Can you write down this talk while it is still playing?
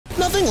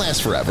Nothing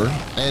lasts forever,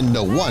 and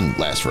no one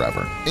lasts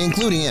forever,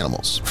 including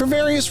animals. For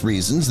various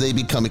reasons, they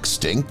become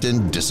extinct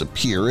and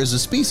disappear as a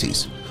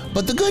species.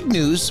 But the good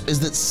news is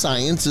that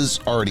science is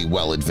already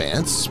well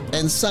advanced,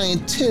 and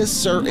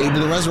scientists are able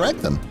to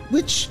resurrect them.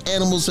 Which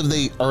animals have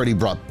they already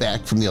brought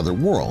back from the other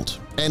world?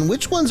 And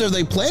which ones are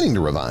they planning to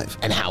revive?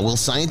 And how will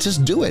scientists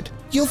do it?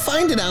 You'll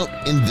find it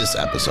out in this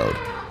episode.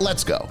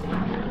 Let's go!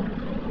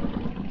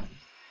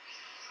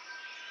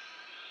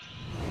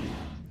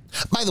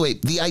 By the way,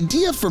 the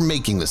idea for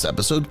making this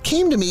episode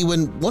came to me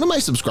when one of my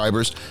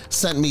subscribers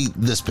sent me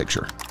this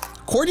picture.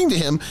 According to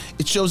him,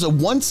 it shows a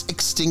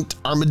once-extinct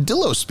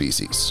armadillo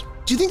species.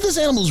 Do you think this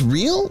animal's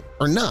real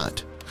or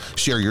not?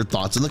 Share your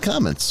thoughts in the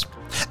comments.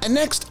 And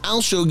next,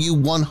 I'll show you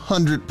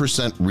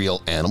 100%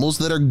 real animals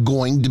that are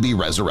going to be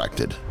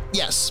resurrected.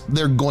 Yes,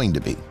 they're going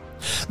to be.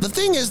 The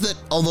thing is that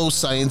although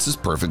science is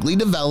perfectly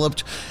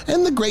developed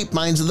and the great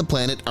minds of the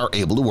planet are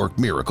able to work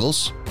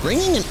miracles,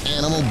 bringing an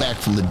animal back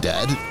from the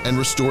dead and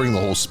restoring the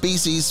whole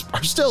species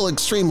are still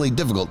extremely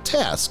difficult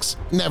tasks.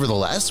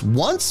 Nevertheless,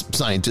 once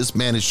scientists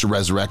manage to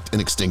resurrect an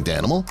extinct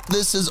animal,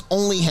 this has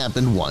only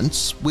happened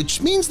once,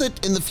 which means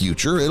that in the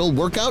future it'll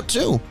work out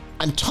too.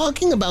 I'm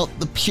talking about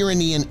the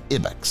Pyrenean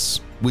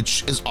ibex,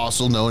 which is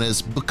also known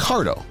as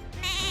Bucardo.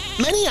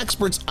 Many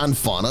experts on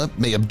fauna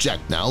may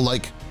object now,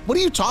 like, what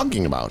are you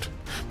talking about?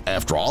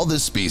 After all,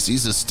 this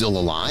species is still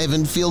alive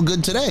and feel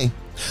good today.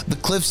 The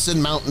cliffs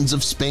and mountains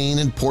of Spain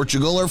and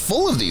Portugal are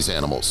full of these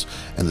animals,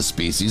 and the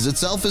species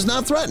itself is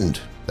not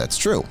threatened. That's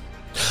true.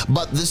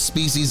 But this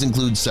species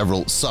includes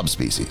several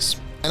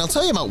subspecies, and I'll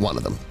tell you about one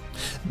of them,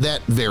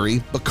 that very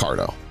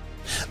Bucardo.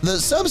 The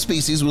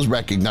subspecies was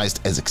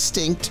recognized as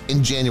extinct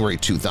in January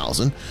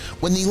 2000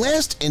 when the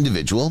last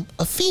individual,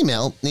 a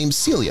female named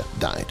Celia,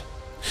 died.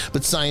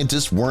 But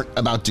scientists weren't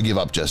about to give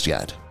up just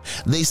yet.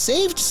 They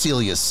saved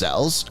Celia's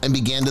cells and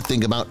began to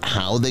think about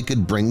how they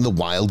could bring the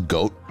wild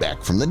goat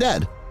back from the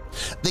dead.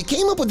 They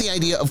came up with the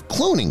idea of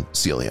cloning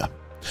Celia.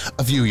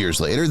 A few years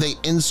later, they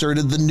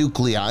inserted the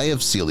nuclei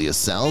of Celia's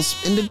cells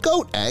into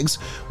goat eggs,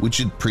 which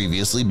had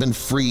previously been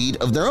freed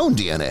of their own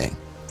DNA.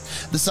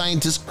 The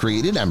scientists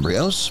created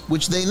embryos,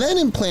 which they then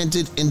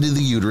implanted into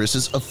the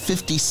uteruses of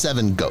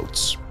 57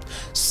 goats.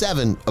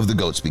 7 of the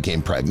goats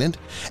became pregnant,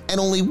 and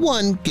only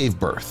 1 gave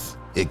birth.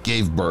 It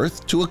gave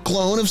birth to a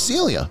clone of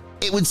Celia.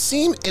 It would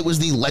seem it was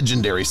the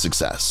legendary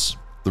success.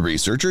 The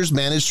researchers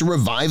managed to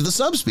revive the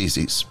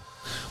subspecies.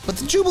 But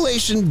the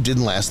jubilation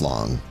didn't last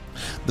long.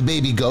 The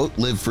baby goat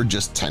lived for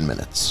just 10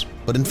 minutes.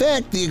 But in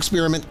fact, the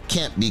experiment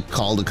can't be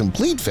called a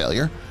complete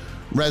failure.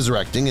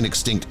 Resurrecting an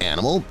extinct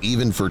animal,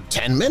 even for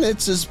 10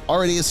 minutes, is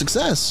already a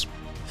success.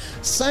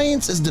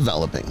 Science is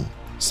developing.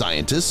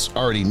 Scientists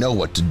already know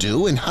what to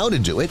do and how to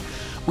do it,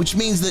 which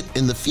means that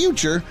in the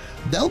future,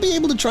 they'll be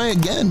able to try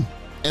again.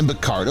 And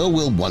Bucardo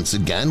will once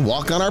again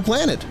walk on our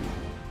planet.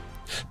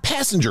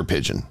 Passenger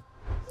pigeon.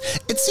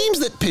 It seems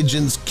that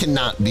pigeons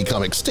cannot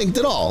become extinct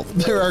at all.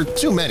 There are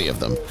too many of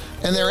them,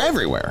 and they're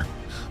everywhere.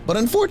 But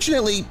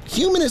unfortunately,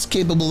 human is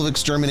capable of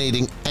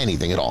exterminating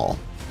anything at all.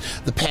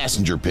 The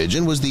passenger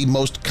pigeon was the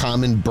most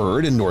common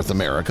bird in North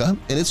America,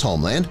 in its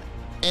homeland,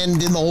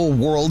 and in the whole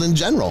world in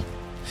general.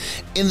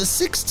 In the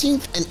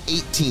 16th and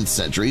 18th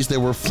centuries, there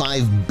were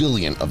 5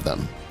 billion of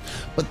them.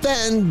 But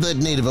then the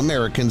Native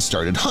Americans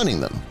started hunting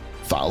them,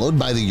 followed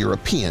by the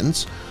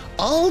Europeans,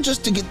 all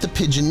just to get the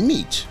pigeon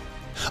meat.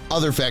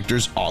 Other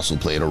factors also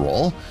played a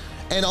role,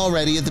 and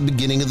already at the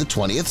beginning of the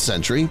 20th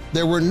century,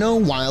 there were no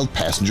wild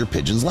passenger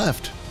pigeons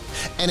left.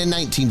 And in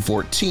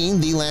 1914,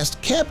 the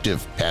last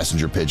captive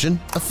passenger pigeon,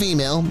 a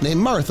female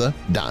named Martha,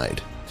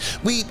 died.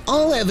 We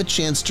all have a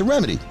chance to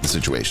remedy the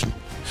situation.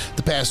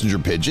 The passenger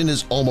pigeon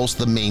is almost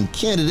the main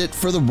candidate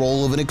for the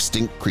role of an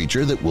extinct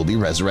creature that will be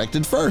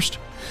resurrected first.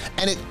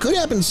 And it could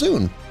happen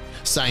soon.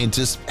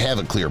 Scientists have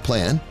a clear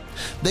plan.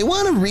 They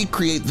want to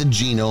recreate the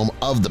genome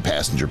of the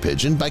passenger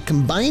pigeon by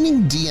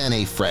combining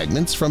DNA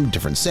fragments from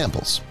different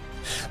samples.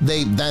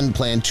 They then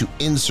plan to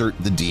insert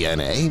the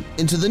DNA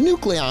into the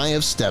nuclei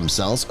of stem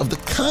cells of the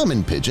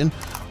common pigeon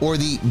or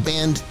the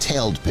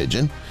band-tailed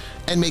pigeon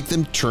and make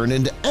them turn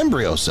into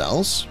embryo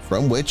cells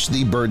from which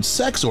the bird's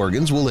sex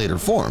organs will later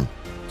form.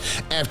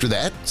 After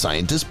that,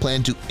 scientists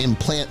plan to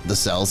implant the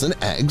cells in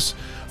eggs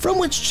from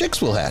which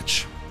chicks will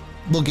hatch.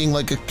 Looking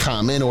like a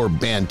common or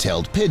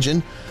band-tailed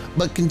pigeon,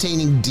 but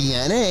containing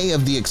DNA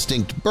of the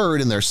extinct bird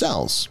in their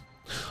cells.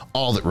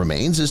 All that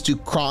remains is to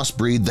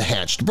crossbreed the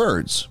hatched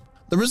birds.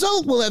 The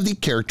result will have the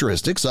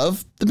characteristics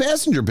of the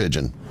passenger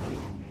pigeon.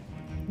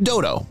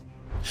 Dodo.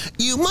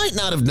 You might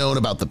not have known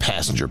about the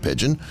passenger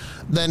pigeon,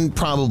 then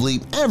probably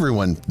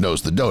everyone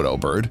knows the dodo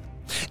bird.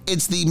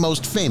 It's the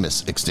most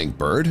famous extinct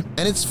bird,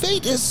 and its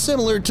fate is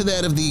similar to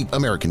that of the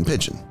American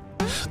pigeon.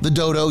 The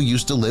dodo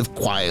used to live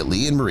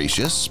quietly in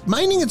Mauritius,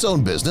 minding its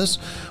own business,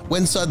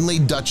 when suddenly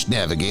Dutch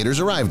navigators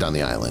arrived on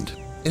the island.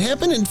 It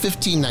happened in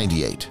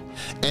 1598,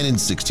 and in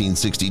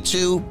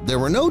 1662 there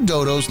were no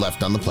dodos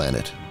left on the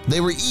planet. They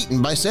were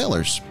eaten by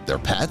sailors, their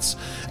pets,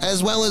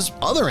 as well as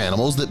other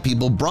animals that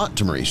people brought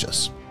to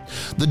Mauritius.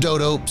 The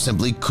dodo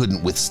simply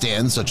couldn't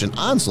withstand such an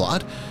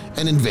onslaught,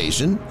 an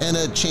invasion, and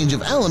a change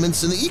of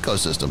elements in the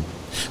ecosystem.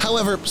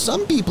 However,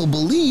 some people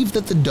believe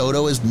that the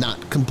dodo is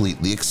not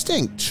completely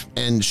extinct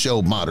and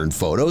show modern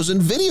photos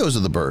and videos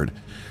of the bird.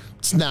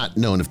 It's not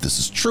known if this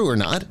is true or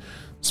not.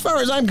 As far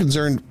as I'm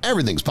concerned,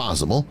 everything's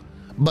possible.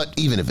 But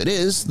even if it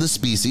is, the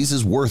species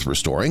is worth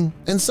restoring,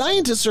 and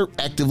scientists are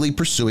actively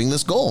pursuing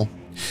this goal.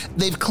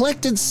 They've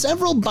collected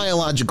several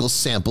biological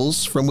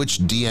samples from which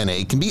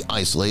DNA can be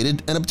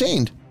isolated and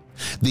obtained.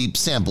 The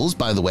samples,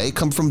 by the way,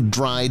 come from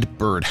dried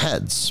bird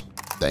heads.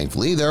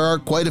 Thankfully, there are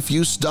quite a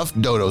few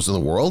stuffed dodos in the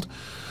world.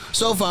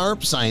 So far,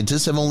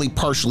 scientists have only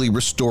partially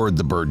restored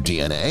the bird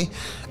DNA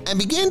and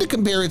began to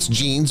compare its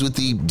genes with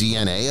the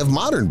DNA of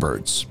modern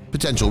birds,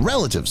 potential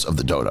relatives of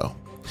the dodo.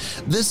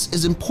 This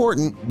is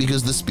important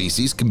because the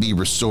species can be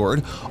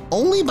restored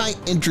only by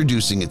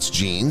introducing its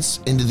genes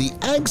into the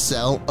egg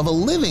cell of a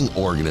living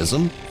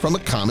organism from a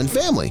common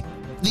family.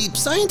 The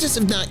scientists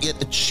have not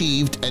yet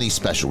achieved any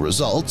special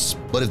results,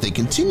 but if they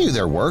continue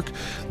their work,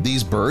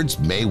 these birds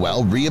may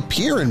well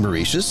reappear in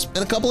Mauritius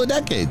in a couple of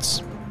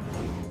decades.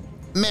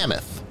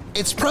 Mammoth.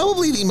 It's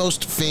probably the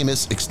most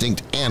famous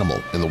extinct animal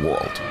in the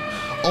world.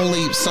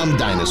 Only some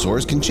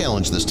dinosaurs can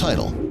challenge this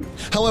title.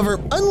 However,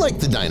 unlike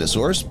the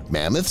dinosaurs,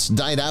 mammoths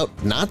died out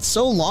not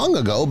so long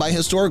ago by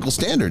historical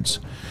standards.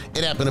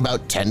 It happened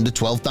about 10 to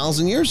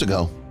 12,000 years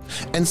ago.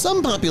 And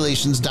some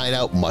populations died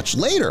out much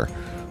later.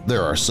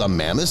 There are some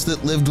mammoths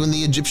that lived when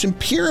the Egyptian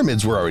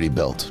pyramids were already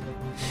built.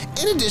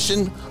 In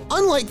addition,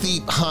 unlike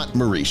the hot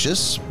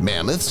Mauritius,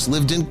 mammoths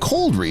lived in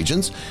cold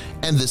regions,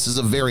 and this is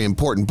a very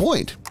important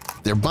point.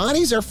 Their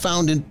bodies are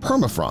found in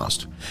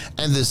permafrost,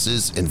 and this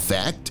is, in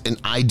fact, an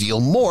ideal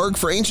morgue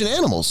for ancient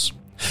animals.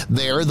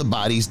 There, the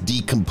bodies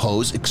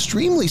decompose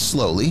extremely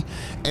slowly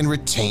and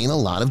retain a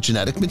lot of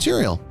genetic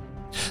material.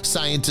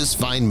 Scientists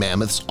find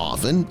mammoths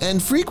often,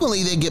 and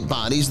frequently they get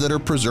bodies that are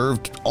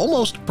preserved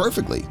almost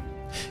perfectly.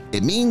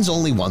 It means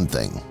only one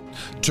thing.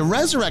 To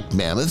resurrect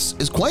mammoths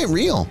is quite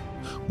real.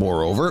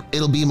 Moreover,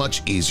 it'll be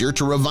much easier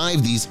to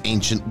revive these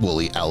ancient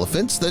woolly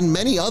elephants than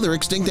many other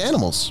extinct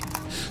animals.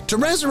 To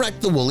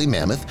resurrect the woolly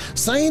mammoth,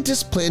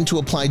 scientists plan to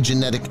apply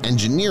genetic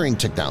engineering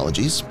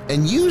technologies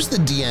and use the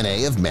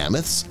DNA of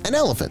mammoths and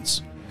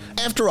elephants.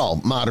 After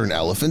all, modern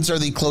elephants are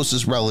the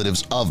closest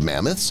relatives of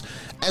mammoths,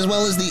 as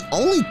well as the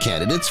only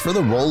candidates for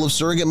the role of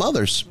surrogate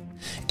mothers.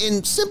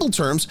 In simple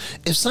terms,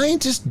 if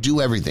scientists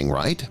do everything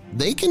right,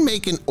 they can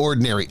make an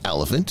ordinary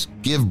elephant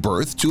give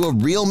birth to a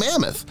real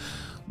mammoth.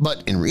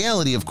 But in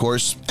reality, of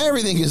course,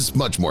 everything is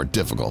much more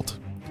difficult.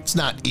 It's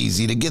not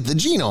easy to get the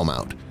genome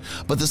out,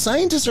 but the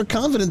scientists are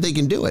confident they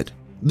can do it.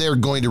 They're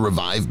going to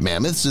revive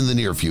mammoths in the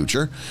near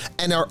future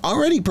and are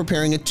already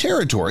preparing a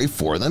territory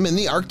for them in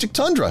the Arctic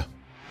tundra.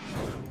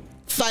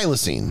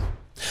 Thylacine.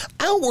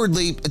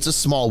 Outwardly, it's a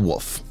small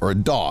wolf or a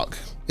dog.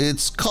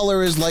 Its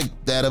color is like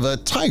that of a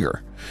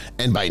tiger,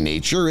 and by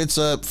nature it's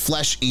a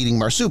flesh-eating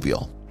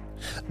marsupial.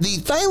 The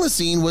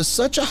thylacine was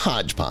such a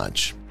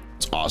hodgepodge.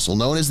 It's also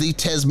known as the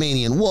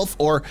Tasmanian wolf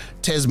or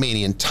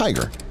Tasmanian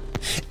tiger.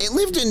 It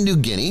lived in New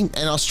Guinea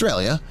and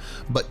Australia,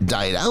 but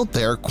died out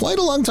there quite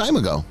a long time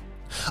ago.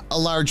 A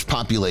large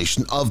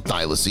population of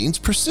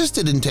thylacines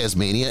persisted in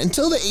Tasmania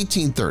until the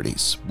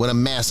 1830s, when a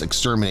mass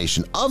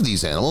extermination of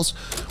these animals,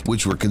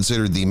 which were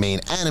considered the main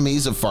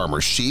enemies of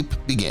farmers' sheep,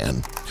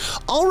 began.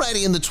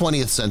 Already in the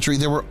 20th century,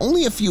 there were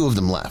only a few of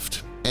them left,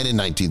 and in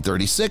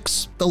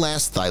 1936, the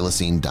last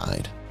thylacine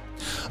died.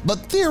 But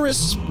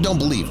theorists don't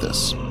believe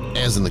this.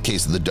 As in the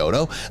case of the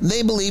dodo,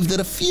 they believe that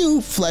a few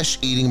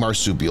flesh-eating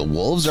marsupial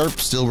wolves are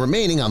still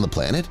remaining on the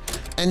planet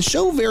and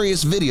show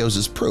various videos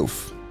as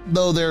proof,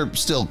 though they're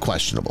still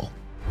questionable.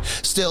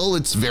 Still,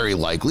 it's very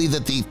likely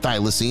that the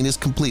thylacine is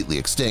completely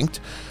extinct,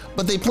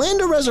 but they plan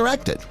to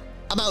resurrect it.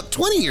 About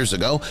 20 years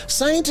ago,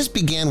 scientists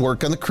began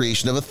work on the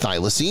creation of a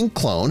thylacine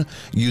clone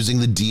using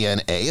the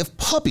DNA of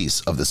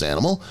puppies of this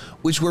animal,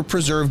 which were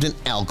preserved in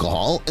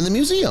alcohol in the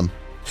museum.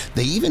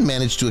 They even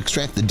managed to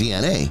extract the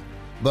DNA,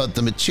 but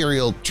the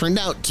material turned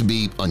out to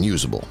be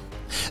unusable.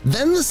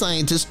 Then the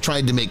scientists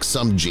tried to make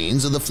some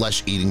genes of the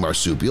flesh-eating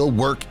marsupial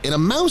work in a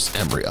mouse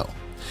embryo.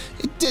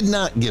 It did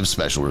not give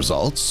special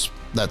results.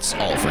 That's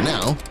all for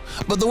now,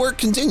 but the work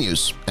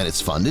continues, and it's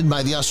funded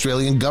by the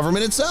Australian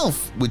government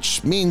itself,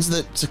 which means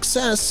that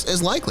success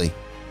is likely.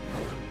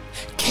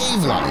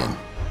 Cave lion.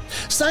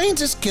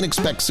 Scientists can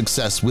expect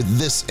success with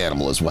this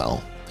animal as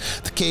well.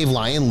 The cave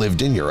lion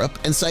lived in Europe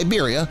and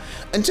Siberia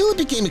until it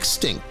became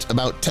extinct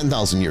about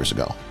 10,000 years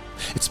ago.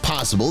 It's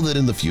possible that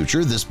in the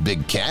future this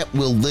big cat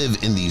will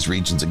live in these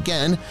regions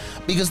again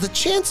because the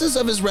chances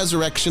of his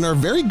resurrection are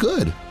very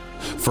good.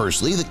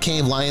 Firstly, the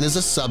cave lion is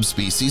a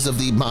subspecies of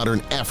the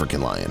modern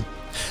African lion.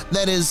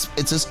 That is,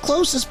 it's as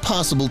close as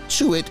possible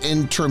to it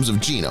in terms of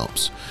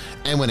genomes,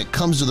 and when it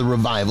comes to the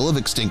revival of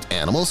extinct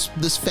animals,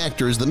 this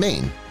factor is the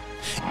main.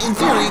 In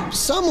theory,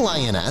 some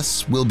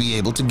lioness will be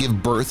able to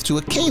give birth to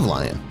a cave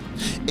lion,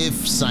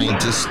 if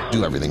scientists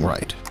do everything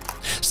right.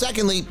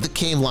 Secondly, the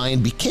cave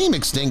lion became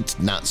extinct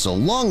not so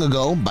long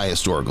ago by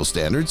historical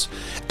standards,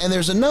 and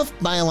there's enough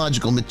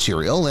biological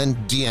material and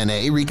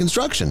DNA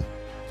reconstruction.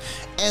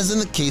 As in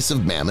the case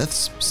of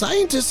mammoths,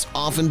 scientists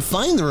often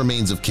find the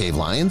remains of cave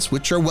lions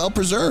which are well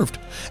preserved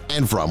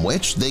and from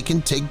which they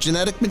can take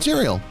genetic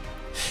material.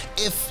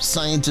 If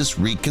scientists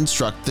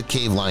reconstruct the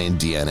cave lion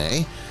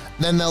DNA,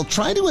 then they'll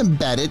try to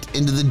embed it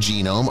into the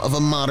genome of a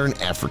modern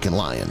African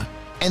lion,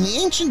 and the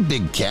ancient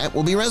big cat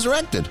will be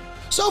resurrected.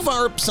 So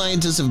far,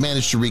 scientists have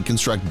managed to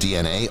reconstruct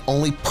DNA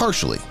only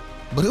partially,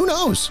 but who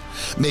knows?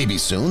 Maybe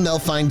soon they'll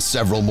find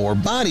several more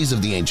bodies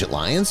of the ancient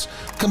lions,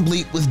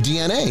 complete with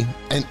DNA,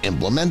 and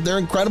implement their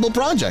incredible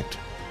project.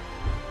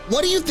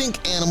 What do you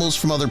think animals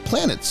from other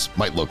planets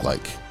might look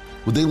like?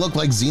 Would they look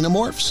like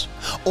xenomorphs?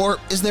 Or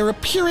is their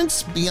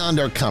appearance beyond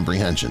our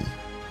comprehension?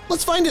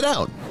 Let's find it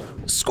out.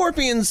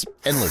 Scorpions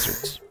and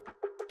lizards.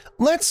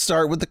 Let's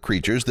start with the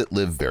creatures that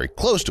live very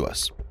close to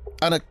us.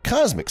 On a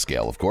cosmic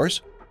scale, of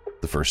course.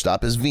 The first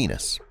stop is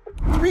Venus.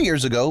 3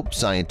 years ago,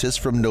 scientists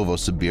from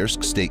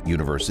Novosibirsk State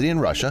University in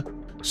Russia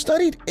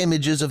studied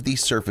images of the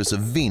surface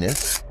of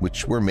Venus,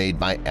 which were made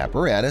by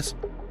apparatus,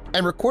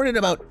 and recorded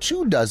about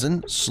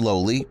 24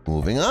 slowly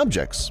moving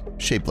objects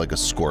shaped like a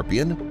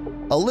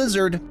scorpion, a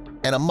lizard,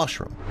 and a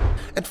mushroom.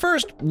 At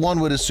first, one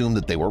would assume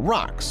that they were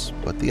rocks,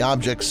 but the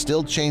objects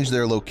still changed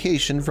their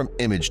location from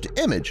image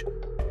to image,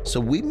 so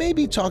we may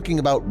be talking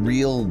about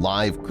real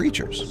live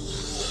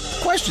creatures.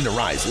 The question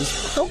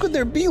arises, how could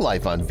there be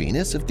life on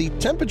Venus if the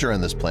temperature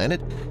on this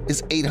planet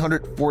is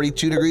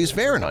 842 degrees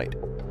Fahrenheit?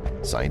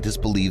 Scientists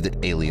believe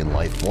that alien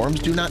life forms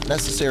do not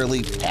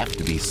necessarily have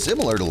to be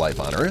similar to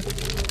life on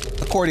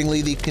Earth.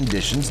 Accordingly, the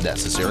conditions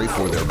necessary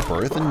for their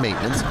birth and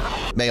maintenance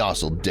may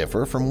also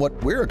differ from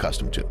what we're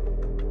accustomed to.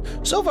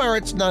 So far,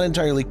 it's not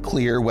entirely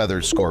clear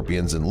whether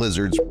scorpions and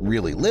lizards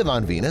really live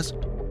on Venus,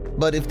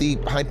 but if the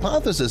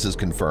hypothesis is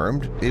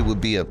confirmed, it would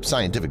be a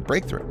scientific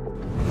breakthrough.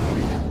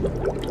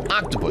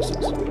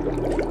 Octopuses.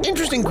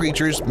 Interesting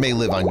creatures may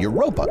live on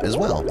Europa as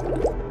well.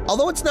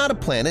 Although it's not a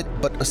planet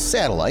but a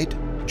satellite,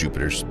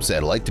 Jupiter's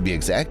satellite to be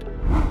exact,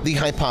 the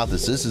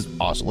hypothesis is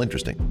also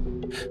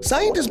interesting.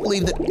 Scientists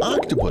believe that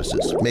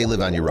octopuses may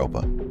live on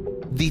Europa.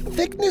 The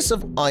thickness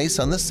of ice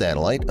on the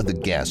satellite of the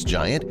gas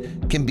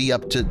giant can be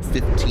up to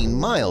 15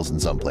 miles in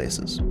some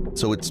places,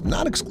 so it's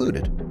not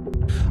excluded.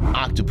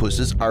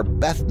 Octopuses are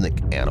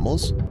benthic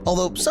animals,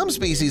 although some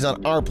species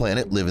on our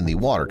planet live in the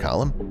water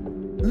column.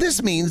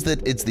 This means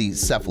that it's the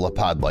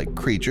cephalopod-like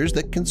creatures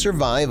that can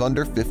survive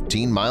under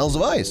 15 miles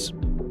of ice.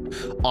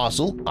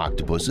 Also,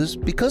 octopuses,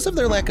 because of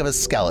their lack of a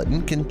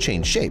skeleton, can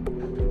change shape,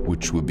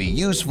 which would be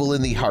useful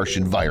in the harsh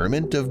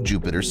environment of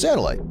Jupiter's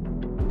satellite.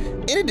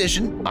 In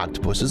addition,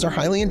 octopuses are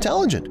highly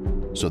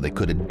intelligent, so they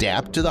could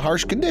adapt to the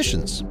harsh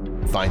conditions,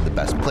 find the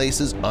best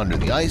places under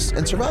the ice,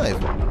 and survive.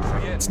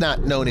 It's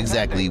not known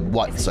exactly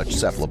what such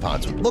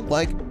cephalopods would look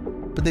like,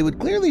 but they would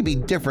clearly be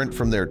different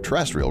from their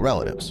terrestrial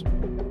relatives.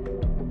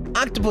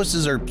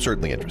 Octopuses are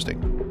certainly interesting.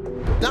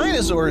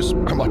 Dinosaurs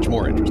are much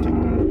more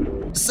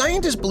interesting.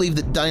 Scientists believe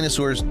that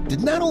dinosaurs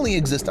did not only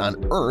exist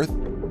on Earth,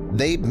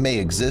 they may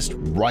exist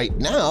right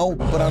now,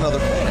 but on other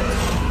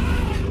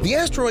planets. The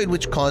asteroid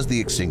which caused the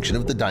extinction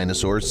of the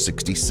dinosaurs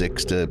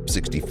 66 to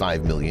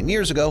 65 million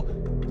years ago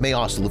may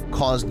also have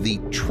caused the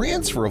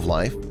transfer of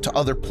life to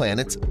other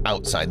planets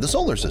outside the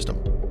solar system.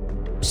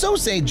 So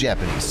say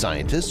Japanese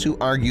scientists who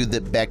argue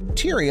that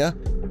bacteria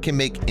can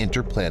make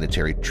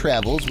interplanetary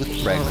travels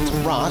with fragments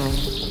of rock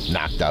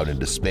knocked out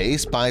into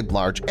space by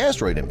large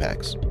asteroid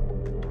impacts.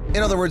 In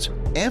other words,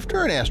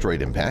 after an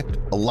asteroid impact,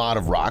 a lot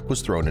of rock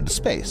was thrown into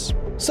space,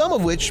 some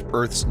of which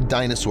Earth's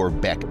dinosaur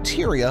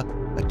bacteria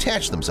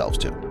attached themselves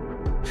to.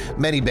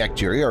 Many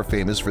bacteria are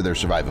famous for their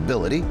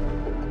survivability.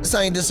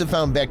 Scientists have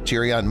found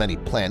bacteria on many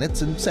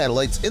planets and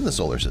satellites in the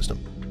solar system.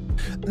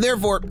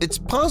 Therefore, it's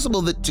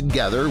possible that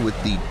together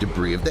with the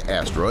debris of the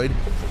asteroid,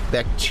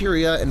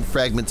 bacteria and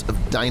fragments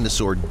of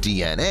dinosaur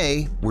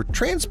DNA were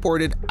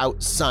transported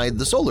outside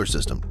the solar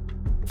system,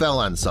 fell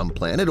on some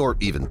planet or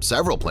even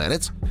several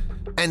planets,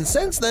 and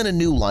since then a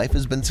new life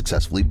has been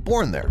successfully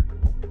born there.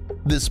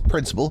 This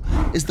principle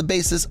is the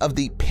basis of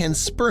the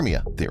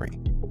panspermia theory,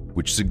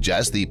 which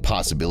suggests the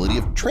possibility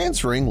of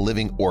transferring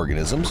living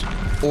organisms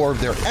or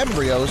their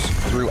embryos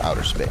through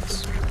outer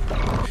space.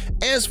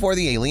 As for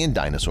the alien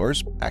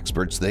dinosaurs,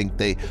 experts think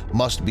they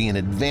must be an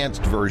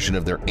advanced version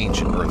of their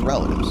ancient Earth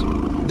relatives.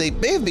 They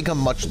may have become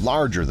much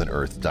larger than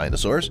Earth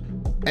dinosaurs,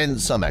 and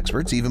some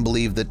experts even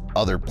believe that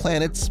other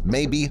planets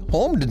may be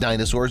home to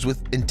dinosaurs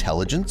with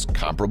intelligence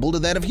comparable to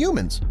that of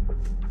humans.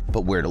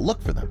 But where to look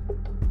for them?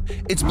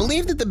 It's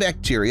believed that the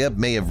bacteria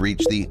may have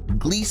reached the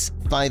Gliese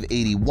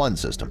 581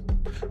 system,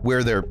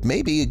 where there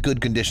may be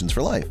good conditions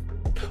for life.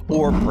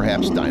 Or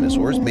perhaps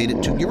dinosaurs made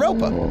it to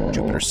Europa,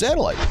 Jupiter's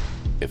satellite.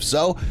 If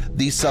so,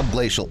 these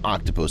subglacial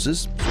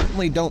octopuses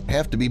certainly don't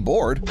have to be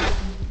bored.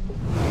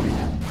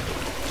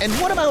 And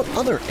what about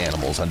other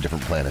animals on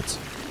different planets?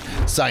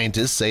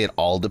 Scientists say it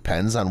all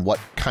depends on what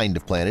kind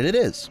of planet it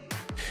is.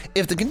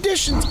 If the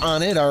conditions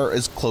on it are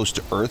as close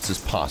to Earth's as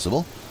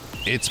possible,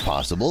 It's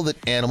possible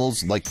that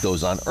animals like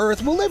those on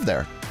Earth will live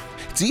there.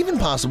 It's even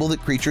possible that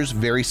creatures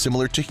very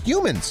similar to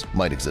humans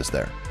might exist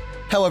there.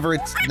 However,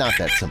 it's not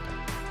that simple.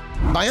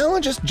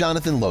 Biologist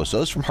Jonathan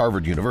Losos from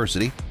Harvard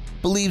University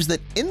believes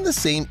that in the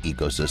same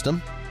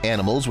ecosystem,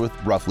 animals with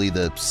roughly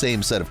the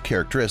same set of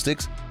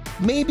characteristics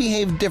may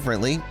behave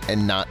differently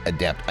and not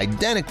adapt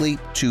identically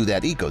to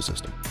that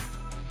ecosystem.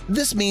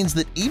 This means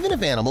that even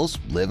if animals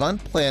live on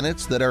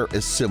planets that are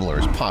as similar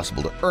as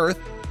possible to Earth,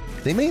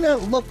 they may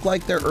not look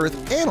like their Earth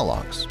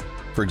analogs.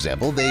 For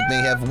example, they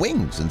may have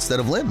wings instead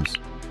of limbs.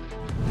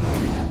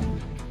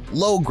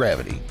 Low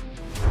gravity.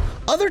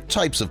 Other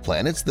types of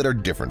planets that are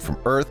different from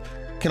Earth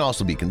can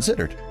also be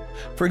considered.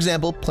 For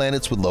example,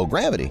 planets with low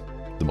gravity.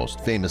 The most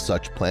famous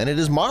such planet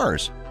is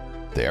Mars.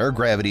 There,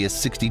 gravity is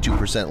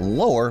 62%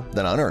 lower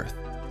than on Earth.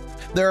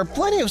 There are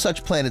plenty of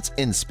such planets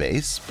in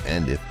space,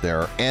 and if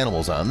there are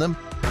animals on them,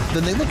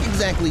 then they look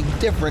exactly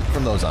different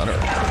from those on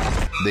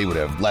Earth. They would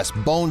have less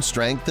bone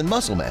strength and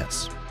muscle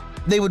mass.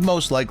 They would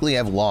most likely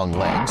have long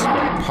legs,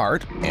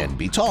 apart, and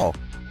be tall.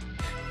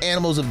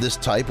 Animals of this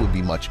type would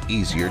be much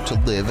easier to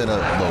live in a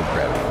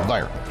low-gravity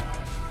environment.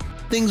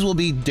 Things will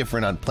be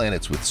different on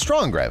planets with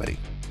strong gravity.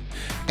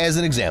 As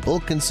an example,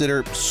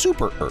 consider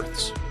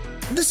super-Earths.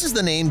 This is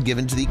the name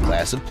given to the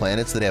class of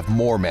planets that have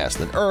more mass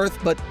than Earth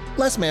but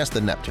less mass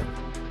than Neptune.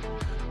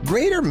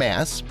 Greater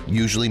mass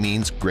usually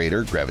means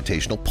greater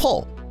gravitational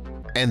pull,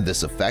 and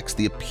this affects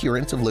the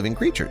appearance of living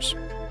creatures.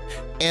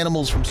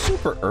 Animals from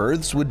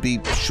super-Earths would be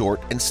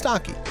short and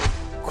stocky.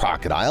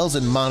 Crocodiles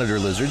and monitor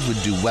lizards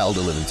would do well to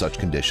live in such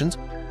conditions,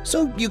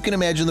 so you can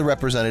imagine the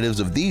representatives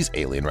of these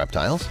alien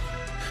reptiles.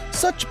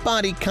 Such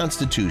body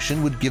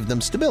constitution would give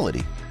them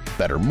stability,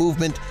 better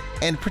movement,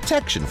 and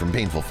protection from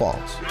painful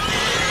falls.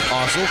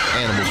 Also,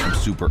 animals from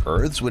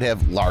super-Earths would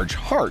have large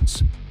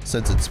hearts,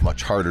 since it's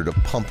much harder to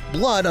pump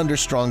blood under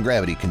strong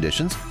gravity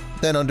conditions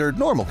than under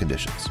normal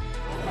conditions.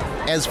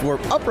 As for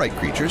upright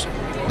creatures,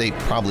 they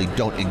probably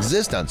don't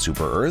exist on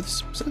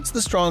super-Earths, since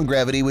the strong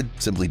gravity would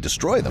simply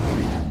destroy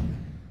them.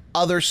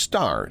 Other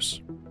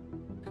stars.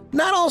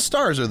 Not all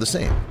stars are the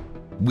same.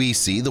 We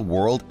see the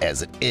world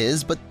as it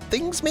is, but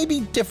things may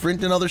be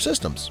different in other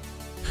systems.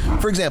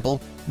 For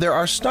example, there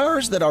are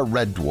stars that are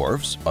red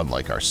dwarfs,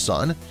 unlike our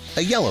Sun,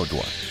 a yellow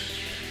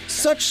dwarf.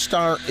 Such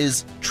star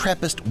is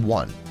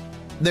TRAPPIST-1.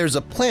 There's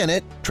a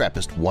planet,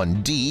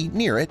 TRAPPIST-1d,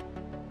 near it,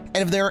 and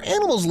if there are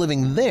animals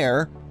living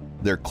there,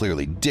 they're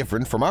clearly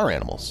different from our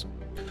animals.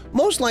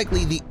 Most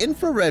likely the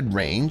infrared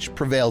range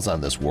prevails on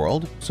this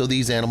world, so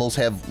these animals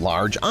have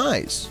large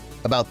eyes,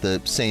 about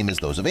the same as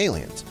those of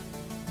aliens.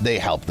 They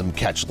help them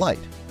catch light.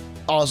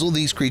 Also,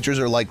 these creatures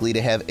are likely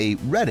to have a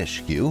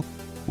reddish hue,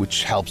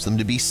 which helps them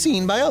to be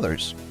seen by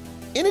others.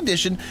 In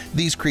addition,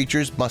 these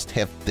creatures must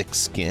have thick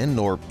skin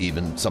or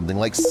even something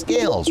like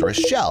scales or a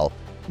shell,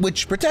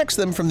 which protects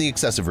them from the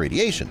excessive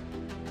radiation.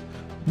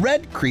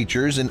 Red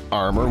creatures in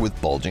armor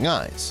with bulging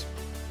eyes.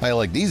 I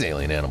like these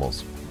alien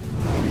animals.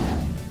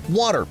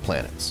 Water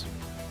planets.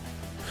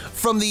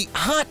 From the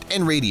hot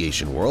and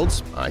radiation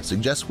worlds, I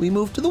suggest we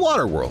move to the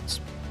water worlds.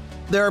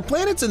 There are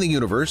planets in the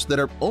universe that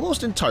are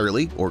almost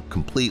entirely or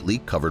completely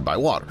covered by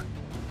water.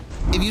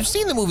 If you've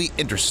seen the movie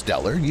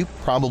Interstellar, you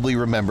probably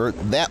remember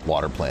that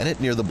water planet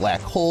near the black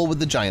hole with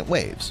the giant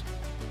waves.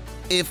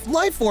 If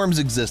life forms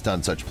exist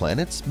on such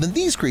planets, then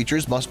these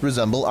creatures must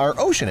resemble our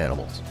ocean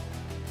animals.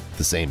 At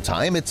the same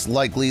time, it's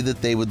likely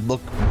that they would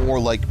look more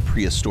like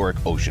prehistoric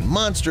ocean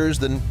monsters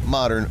than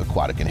modern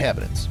aquatic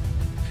inhabitants.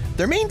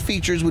 Their main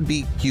features would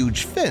be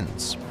huge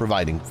fins,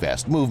 providing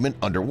fast movement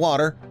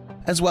underwater,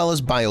 as well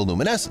as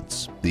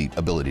bioluminescence, the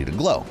ability to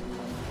glow.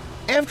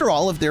 After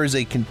all, if there is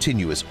a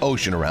continuous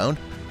ocean around,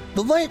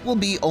 the light will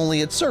be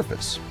only at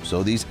surface,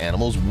 so these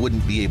animals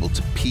wouldn't be able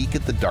to peek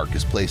at the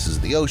darkest places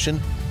of the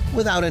ocean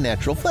without a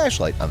natural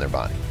flashlight on their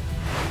body.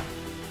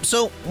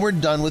 So we're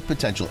done with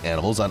potential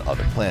animals on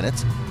other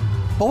planets,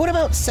 but what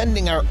about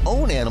sending our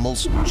own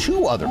animals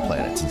to other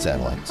planets and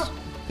satellites?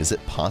 Is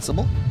it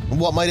possible?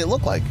 What might it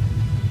look like?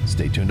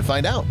 Stay tuned to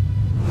find out.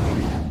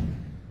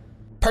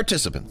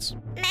 Participants.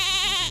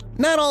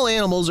 Not all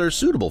animals are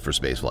suitable for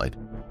spaceflight,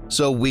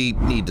 so we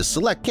need to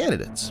select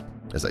candidates.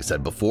 As I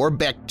said before,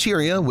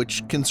 bacteria,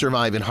 which can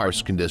survive in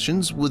harsh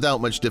conditions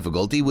without much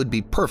difficulty, would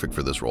be perfect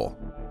for this role.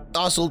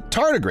 Also,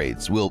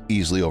 tardigrades will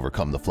easily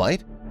overcome the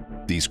flight.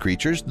 These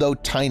creatures, though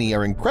tiny,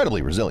 are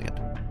incredibly resilient.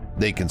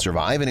 They can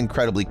survive in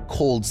incredibly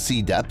cold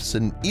sea depths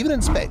and even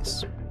in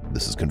space.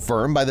 This is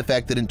confirmed by the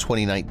fact that in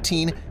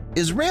 2019,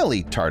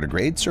 Israeli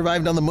tardigrades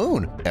survived on the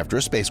moon after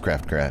a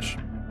spacecraft crash.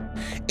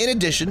 In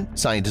addition,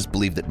 scientists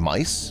believe that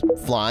mice,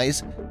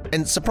 flies,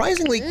 and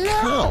surprisingly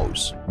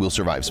cows will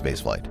survive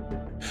spaceflight.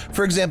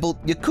 For example,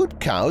 Yakut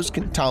cows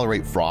can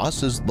tolerate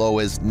frost as low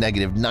as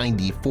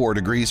 -94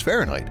 degrees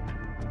Fahrenheit,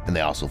 and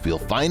they also feel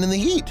fine in the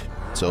heat,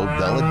 so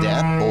they'll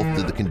adapt both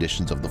to the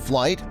conditions of the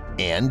flight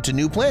and to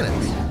new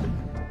planets.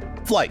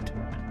 Flight.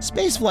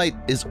 Spaceflight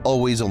is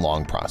always a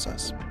long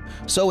process,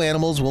 so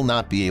animals will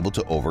not be able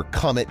to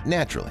overcome it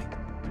naturally.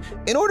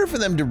 In order for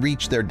them to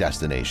reach their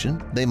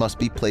destination, they must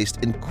be placed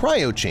in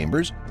cryo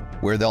chambers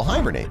where they'll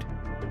hibernate.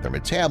 Their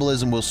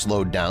metabolism will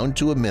slow down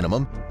to a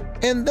minimum,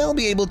 and they'll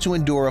be able to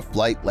endure a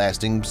flight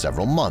lasting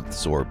several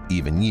months or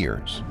even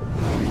years.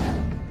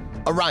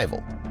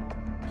 Arrival.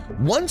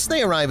 Once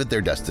they arrive at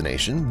their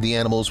destination, the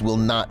animals will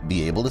not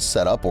be able to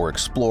set up or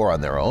explore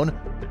on their own,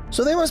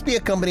 so they must be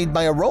accompanied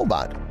by a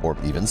robot or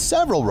even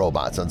several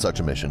robots on such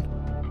a mission.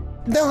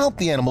 They'll help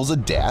the animals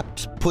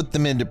adapt, put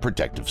them into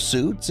protective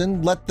suits,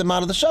 and let them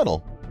out of the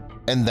shuttle,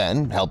 and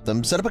then help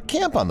them set up a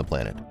camp on the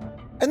planet.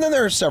 And then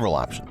there are several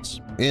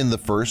options. In the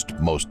first,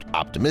 most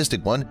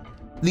optimistic one,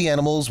 the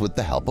animals, with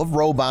the help of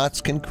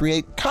robots, can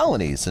create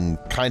colonies and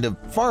kind of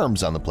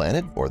farms on the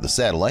planet or the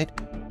satellite.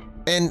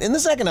 And in the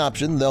second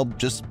option, they'll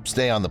just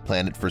stay on the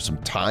planet for some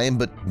time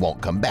but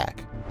won't come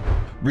back.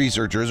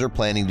 Researchers are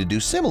planning to do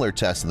similar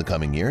tests in the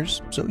coming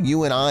years, so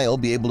you and I will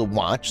be able to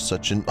watch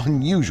such an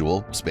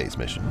unusual space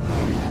mission.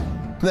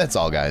 That's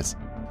all, guys.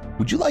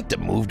 Would you like to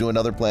move to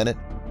another planet?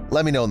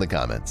 Let me know in the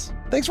comments.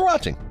 Thanks for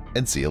watching,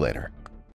 and see you later.